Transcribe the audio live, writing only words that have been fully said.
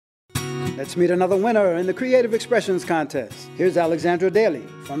Let's meet another winner in the Creative Expressions Contest. Here's Alexandra Daily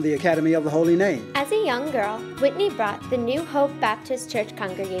from the Academy of the Holy Name. As a young girl, Whitney brought the New Hope Baptist Church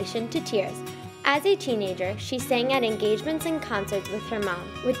congregation to tears. As a teenager, she sang at engagements and concerts with her mom.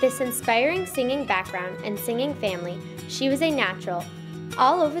 With this inspiring singing background and singing family, she was a natural.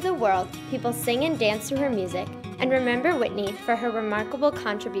 All over the world, people sing and dance to her music and remember Whitney for her remarkable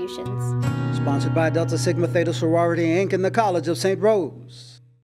contributions. Sponsored by Delta Sigma Theta Sorority Inc. and the College of St. Rose.